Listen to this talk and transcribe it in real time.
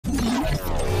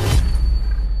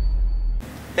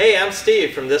Hey, I'm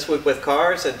Steve from This Week with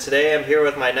Cars, and today I'm here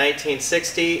with my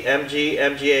 1960 MG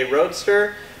MGA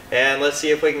Roadster, and let's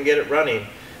see if we can get it running.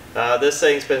 This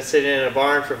thing's been sitting in a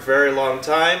barn for a very long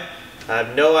time. I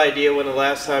have no idea when the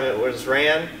last time it was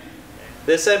ran.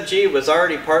 This MG was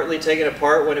already partly taken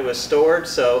apart when it was stored,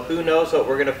 so who knows what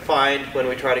we're going to find when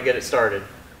we try to get it started.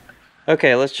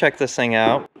 Okay, let's check this thing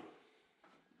out.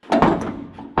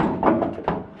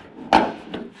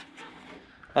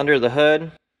 Under the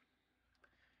hood,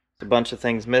 a bunch of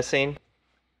things missing.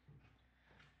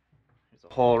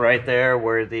 There's a hole right there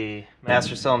where the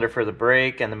master cylinder for the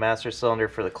brake and the master cylinder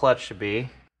for the clutch should be.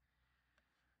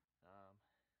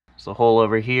 There's a hole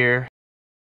over here.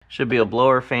 Should be a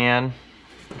blower fan.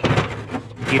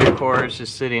 Heater core is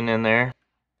just sitting in there.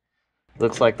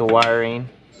 Looks like the wiring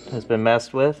has been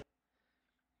messed with.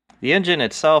 The engine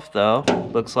itself, though,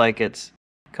 looks like it's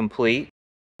complete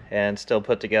and still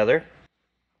put together.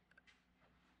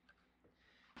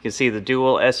 You can see the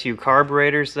dual SU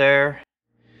carburetors there.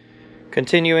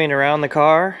 Continuing around the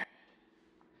car,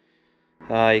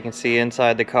 you can see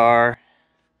inside the car,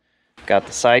 got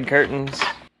the side curtains.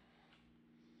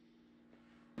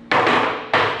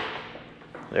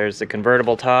 There's the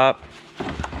convertible top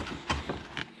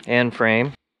and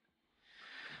frame.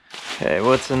 Okay,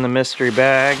 what's in the mystery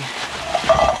bag?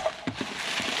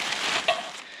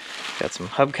 Got some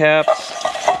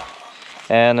hubcaps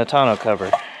and a tonneau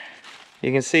cover.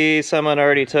 You can see someone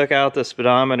already took out the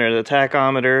speedometer, the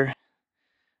tachometer.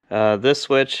 This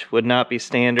switch would not be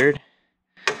standard.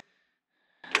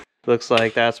 Looks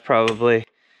like that's probably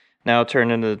now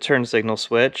turned into the turn signal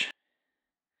switch.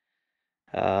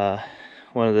 One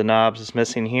of the knobs is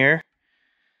missing here.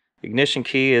 Ignition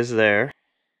key is there.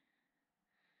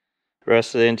 The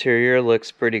rest of the interior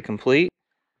looks pretty complete.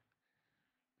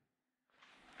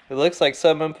 It looks like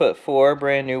someone put 4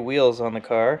 brand new wheels on the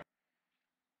car.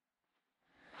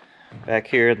 Back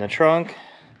here in the trunk,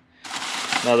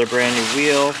 another brand new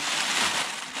wheel.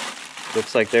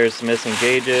 Looks like there's the missing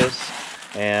gauges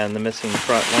and the missing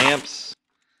front lamps.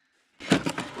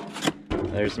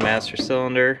 There's the master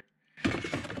cylinder.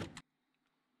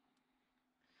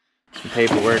 Some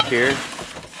paperwork here.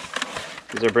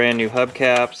 These are brand new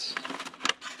hubcaps.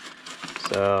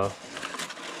 So,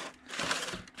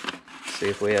 let's see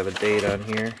if we have a date on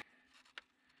here.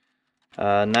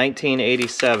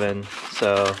 1987.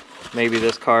 So maybe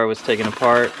this car was taken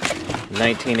apart in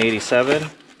 1987.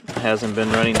 It hasn't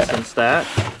been running since that.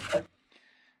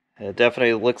 It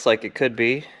definitely looks like it could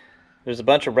be. There's a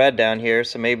bunch of red down here,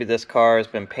 so maybe this car has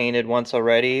been painted once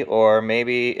already, or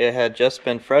maybe it had just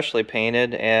been freshly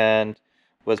painted and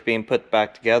was being put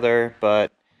back together,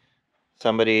 but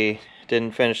somebody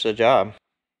didn't finish the job.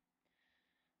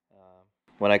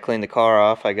 When I clean the car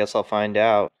off, I guess I'll find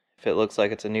out if it looks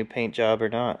like it's a new paint job or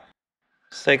not.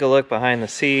 Let's take a look behind the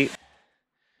seat,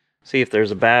 see if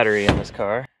there's a battery in this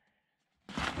car.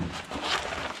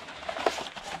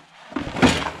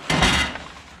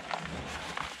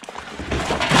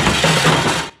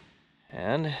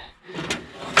 And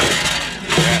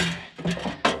yeah,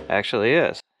 actually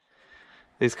is.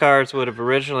 These cars would have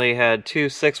originally had 2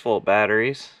 6-volt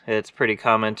batteries. It's pretty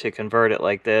common to convert it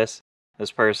like this.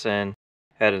 This person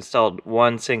had installed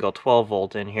one single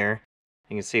 12-volt in here.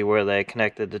 You can see where they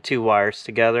connected the 2 wires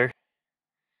together.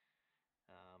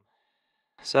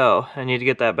 So, I need to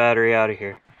get that battery out of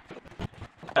here.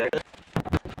 You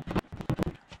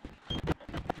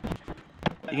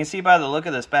can see by the look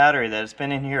of this battery that it's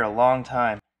been in here a long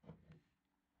time.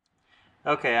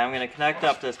 Okay, I'm going to connect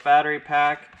up this battery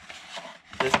pack.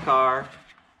 This car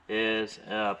is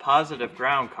a positive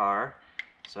ground car,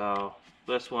 so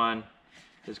this one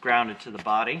is grounded to the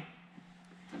body.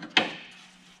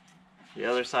 The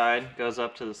other side goes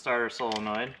up to the starter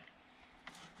solenoid.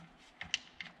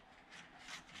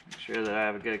 Make sure that I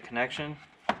have a good connection.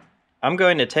 I'm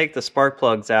going to take the spark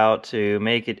plugs out to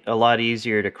make it a lot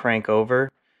easier to crank over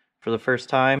for the first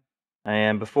time.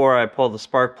 And before I pull the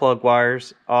spark plug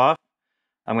wires off,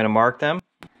 I'm going to mark them.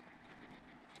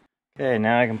 Okay,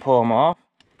 now I can pull them off.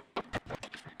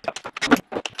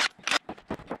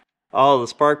 All of the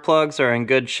spark plugs are in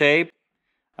good shape.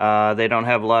 They don't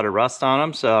have a lot of rust on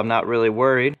them, so I'm not really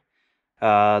worried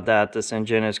that this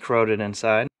engine is corroded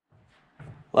inside.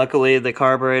 Luckily, the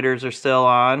carburetors are still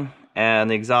on, and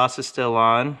the exhaust is still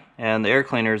on, and the air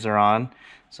cleaners are on,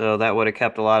 so that would have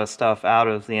kept a lot of stuff out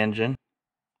of the engine.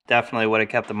 Definitely would have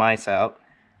kept the mice out.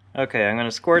 Okay, I'm going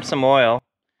to squirt some oil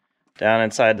down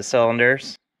inside the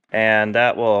cylinders, and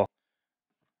that will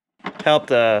help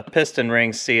the piston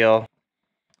rings seal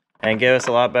and give us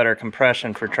a lot better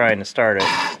compression for trying to start it.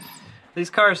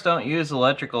 These cars don't use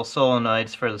electrical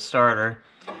solenoids for the starter.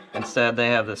 Instead, they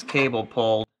have this cable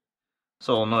pulled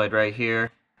solenoid right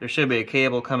here. There should be a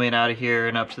cable coming out of here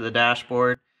and up to the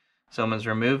dashboard. Someone's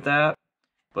removed that.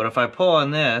 But if I pull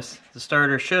on this, the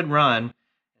starter should run.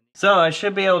 So I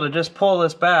should be able to just pull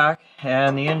this back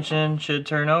and the engine should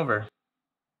turn over.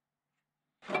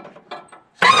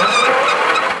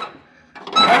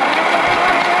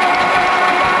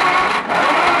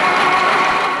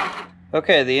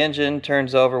 Okay, the engine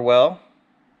turns over well.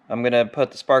 I'm going to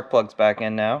put the spark plugs back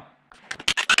in now.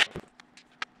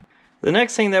 The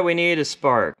next thing that we need is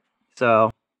spark. So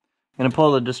I'm going to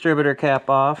pull the distributor cap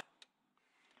off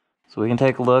so we can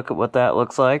take a look at what that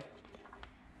looks like.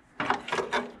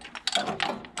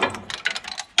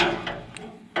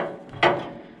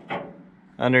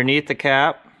 Underneath the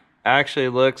cap actually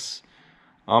looks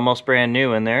almost brand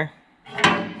new in there.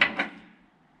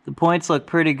 The points look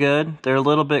pretty good. They're a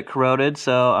little bit corroded,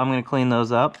 so I'm going to clean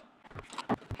those up.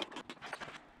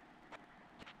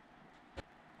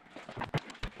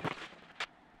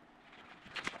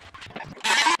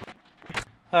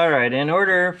 Alright, in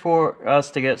order for us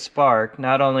to get spark,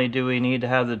 not only do we need to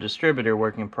have the distributor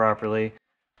working properly,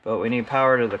 but we need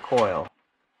power to the coil.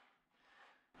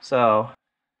 So,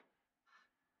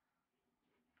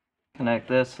 connect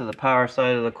this to the power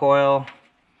side of the coil.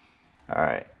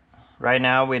 Alright, right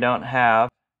now we don't have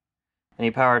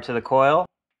any power to the coil,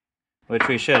 which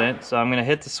we shouldn't, so I'm going to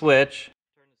hit the switch.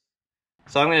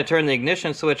 So I'm going to turn the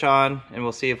ignition switch on and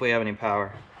we'll see if we have any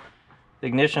power. The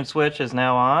ignition switch is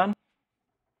now on.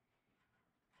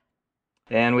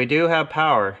 And we do have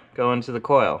power going to the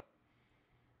coil.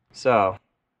 So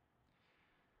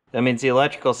that means the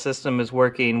electrical system is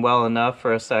working well enough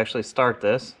for us to actually start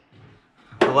this.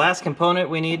 The last component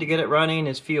we need to get it running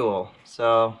is fuel.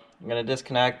 So I'm going to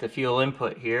disconnect the fuel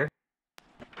input here.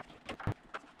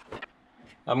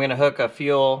 I'm going to hook a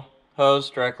fuel hose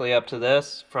directly up to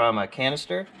this from a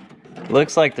canister.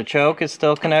 Looks like the choke is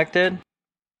still connected,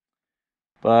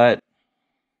 but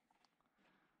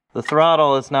the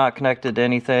throttle is not connected to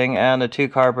anything, and the two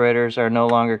carburetors are no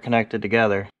longer connected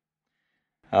together.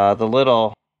 The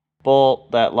little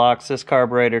bolt that locks this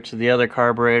carburetor to the other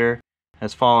carburetor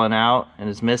has fallen out and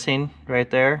is missing right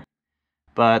there.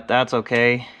 But that's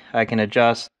okay. I can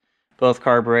adjust both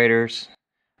carburetors.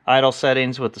 Idle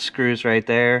settings with the screws right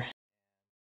there.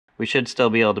 We should still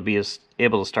be able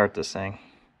to start this thing.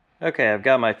 Okay, I've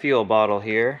got my fuel bottle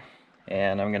here,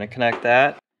 and I'm going to connect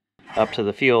that up to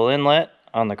the fuel inlet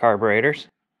on the carburetors.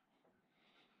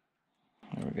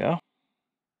 There we go.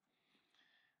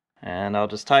 And I'll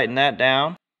just tighten that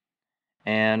down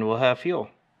and we'll have fuel.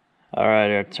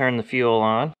 Alright, I'll turn the fuel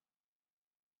on.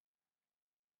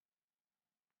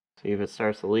 See if it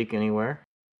starts to leak anywhere.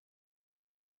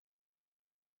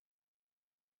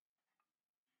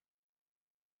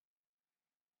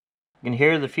 You can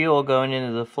hear the fuel going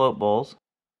into the float bowls.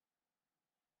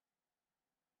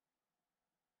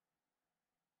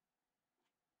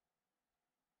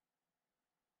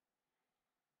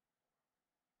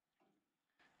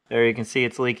 There you can see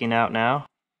it's leaking out now.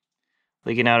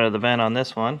 Leaking out of the vent on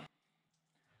this one.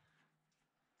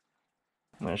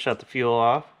 I'm going to shut the fuel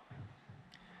off.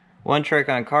 One trick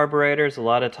on carburetors, a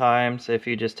lot of times if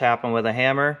you just tap them with a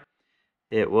hammer,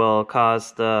 it will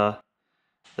cause the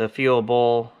fuel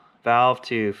bowl valve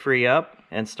to free up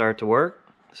and start to work.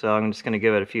 So I'm just going to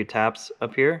give it a few taps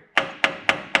up here.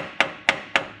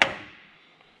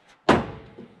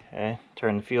 Okay,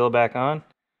 turn the fuel back on.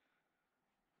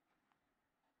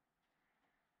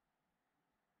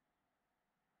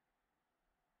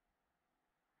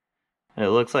 And it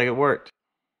looks like it worked.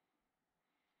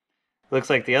 Looks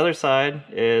like the other side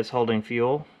is holding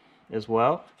fuel as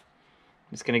well.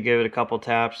 I'm just going to give it a couple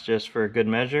taps just for good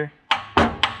measure.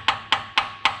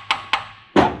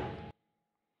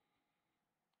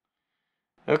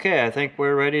 Okay, I think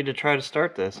we're ready to try to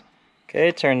start this.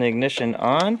 Okay, turn the ignition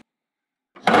on.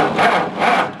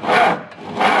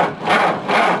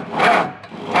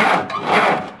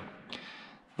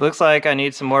 Looks like I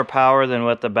need some more power than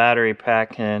what the battery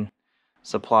pack can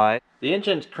supply. The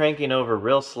engine's cranking over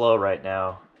real slow right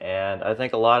now, and I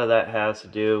think a lot of that has to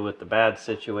do with the bad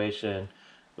situation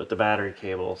with the battery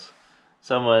cables.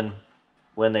 Someone,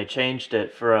 when they changed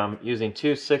it from using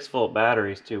two 6-volt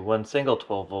batteries to one single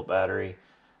 12-volt battery,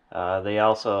 they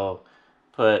also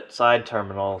put side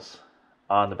terminals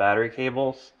on the battery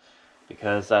cables,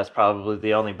 because that's probably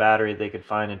the only battery they could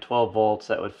find in 12 volts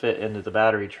that would fit into the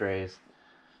battery trays.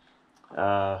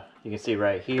 You can see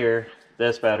right here,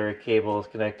 this battery cable is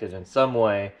connected in some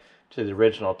way to the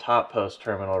original top post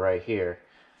terminal right here.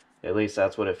 At least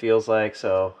that's what it feels like,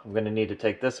 so I'm going to need to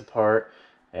take this apart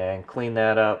and clean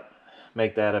that up,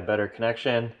 make that a better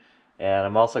connection, And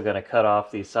I'm also going to cut off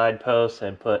these side posts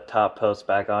and put top posts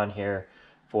back on here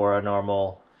for a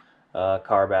normal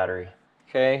car battery.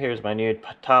 Okay, here's my new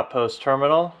top post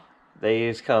terminal.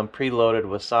 These come preloaded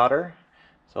with solder.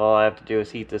 So all I have to do is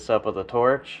heat this up with a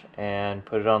torch and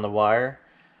put it on the wire.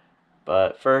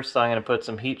 But first I'm going to put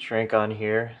some heat shrink on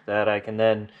here that I can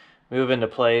then move into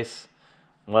place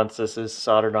once this is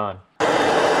soldered on.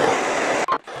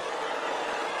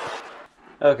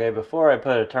 Okay, before I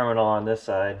put a terminal on this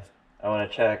side, I want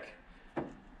to check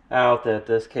out that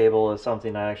this cable is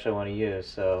something I actually want to use.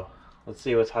 So let's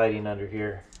see what's hiding under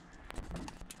here.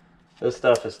 This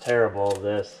stuff is terrible.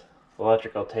 This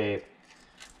electrical tape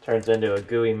turns into a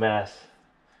gooey mess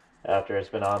after it's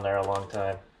been on there a long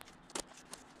time.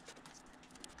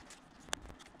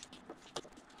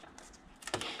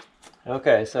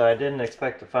 Okay, so I didn't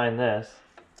expect to find this.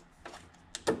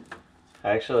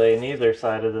 Actually, neither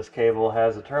side of this cable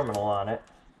has a terminal on it,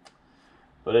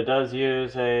 but it does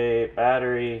use a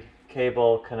battery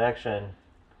cable connection,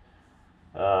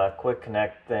 quick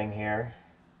connect thing here.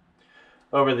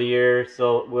 Over the years,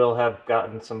 we'll have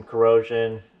gotten some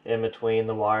corrosion in between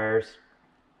the wires,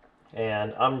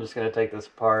 and I'm just going to take this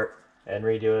apart and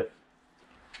redo it.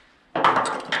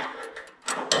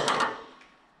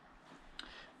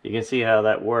 You can see how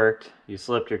that worked. You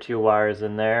slipped your two wires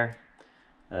in there,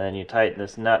 and then you tighten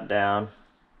this nut down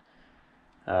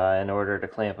in order to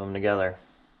clamp them together.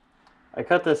 I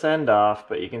cut this end off,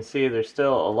 but you can see there's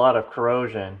still a lot of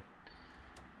corrosion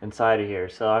inside of here,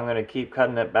 so I'm going to keep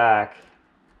cutting it back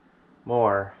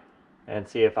more and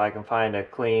see if I can find a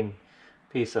clean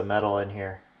piece of metal in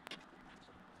here.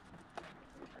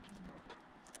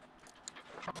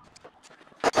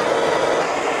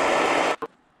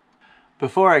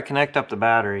 Before I connect up the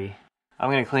battery, I'm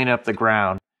going to clean up the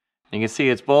ground. You can see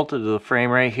it's bolted to the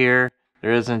frame right here.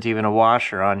 There isn't even a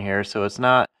washer on here, so it's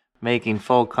not making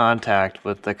full contact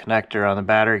with the connector on the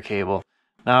battery cable.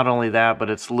 Not only that,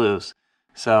 but it's loose.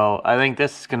 So I think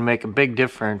this is going to make a big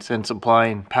difference in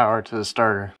supplying power to the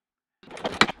starter.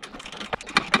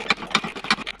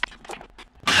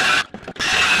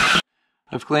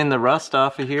 I've cleaned the rust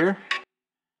off of here,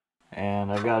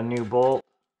 and I've got a new bolt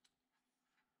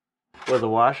with a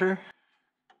washer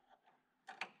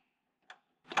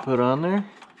put on there.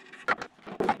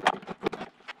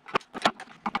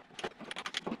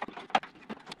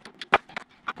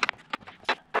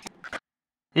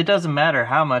 It doesn't matter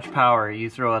how much power you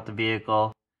throw at the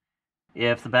vehicle.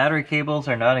 If the battery cables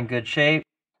are not in good shape,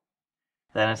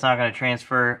 then it's not going to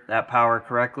transfer that power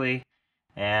correctly.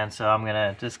 And so I'm going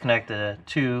to disconnect the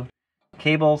two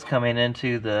cables coming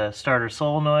into the starter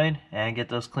solenoid and get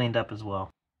those cleaned up as well.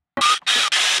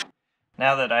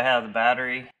 Now that I have the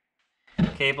battery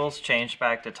cables changed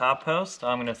back to top post,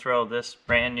 I'm going to throw this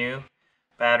brand new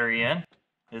battery in.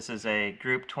 This is a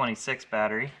Group 26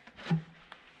 battery.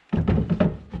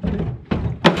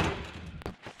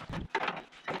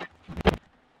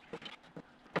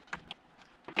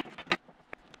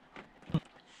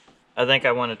 I think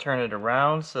I want to turn it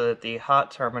around so that the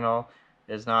hot terminal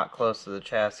is not close to the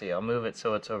chassis. I'll move it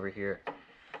so it's over here.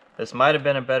 This might have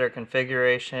been a better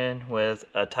configuration with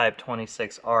a Type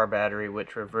 26R battery,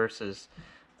 which reverses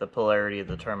the polarity of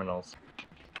the terminals.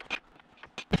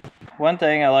 One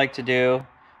thing I like to do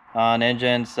on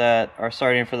engines that are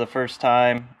starting for the first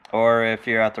time, or if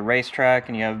you're at the racetrack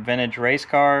and you have a vintage race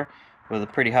car with a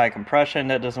pretty high compression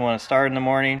that doesn't want to start in the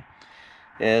morning,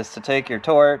 is to take your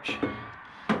torch.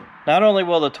 Not only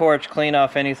will the torch clean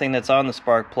off anything that's on the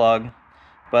spark plug,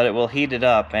 but it will heat it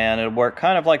up, and it'll work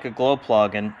kind of like a glow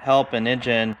plug and help an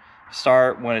engine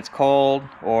start when it's cold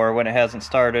or when it hasn't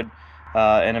started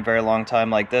in a very long time,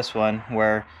 like this one,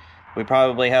 where we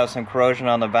probably have some corrosion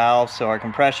on the valve, so our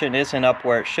compression isn't up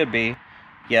where it should be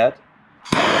yet.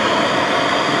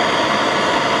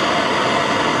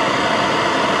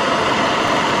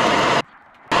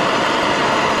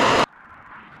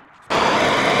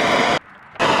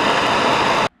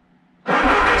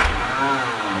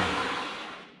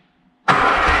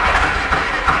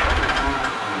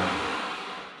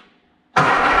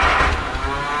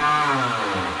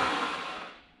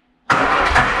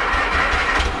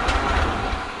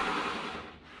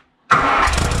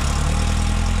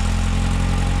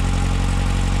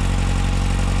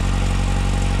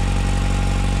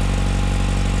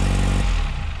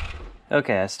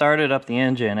 Okay, I started up the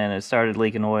engine and it started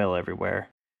leaking oil everywhere.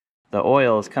 The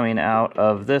oil is coming out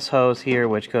of this hose here,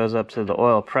 which goes up to the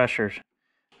oil pressure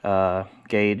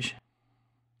gauge.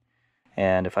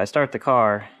 And if I start the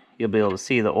car, you'll be able to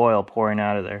see the oil pouring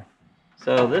out of there.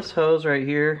 So this hose right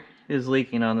here is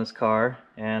leaking on this car,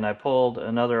 and I pulled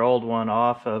another old one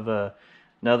off of a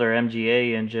another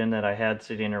MGA engine that I had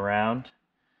sitting around.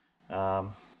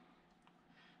 So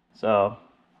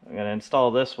I'm going to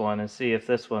install this one and see if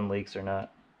this one leaks or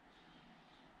not.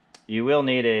 You will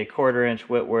need a 1/4 inch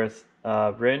Whitworth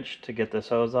wrench to get this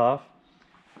hose off.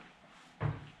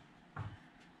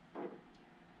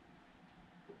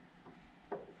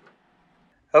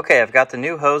 Okay, I've got the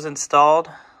new hose installed.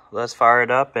 Let's fire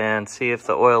it up and see if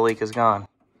the oil leak is gone.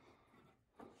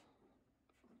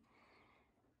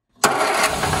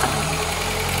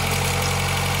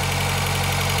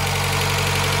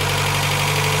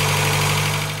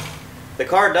 The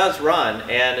car does run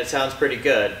and it sounds pretty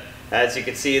good. As you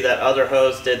can see, that other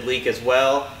hose did leak as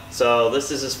well, so this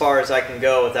is as far as I can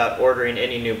go without ordering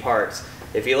any new parts.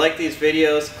 If you like these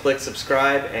videos, click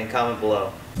subscribe and comment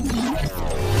below.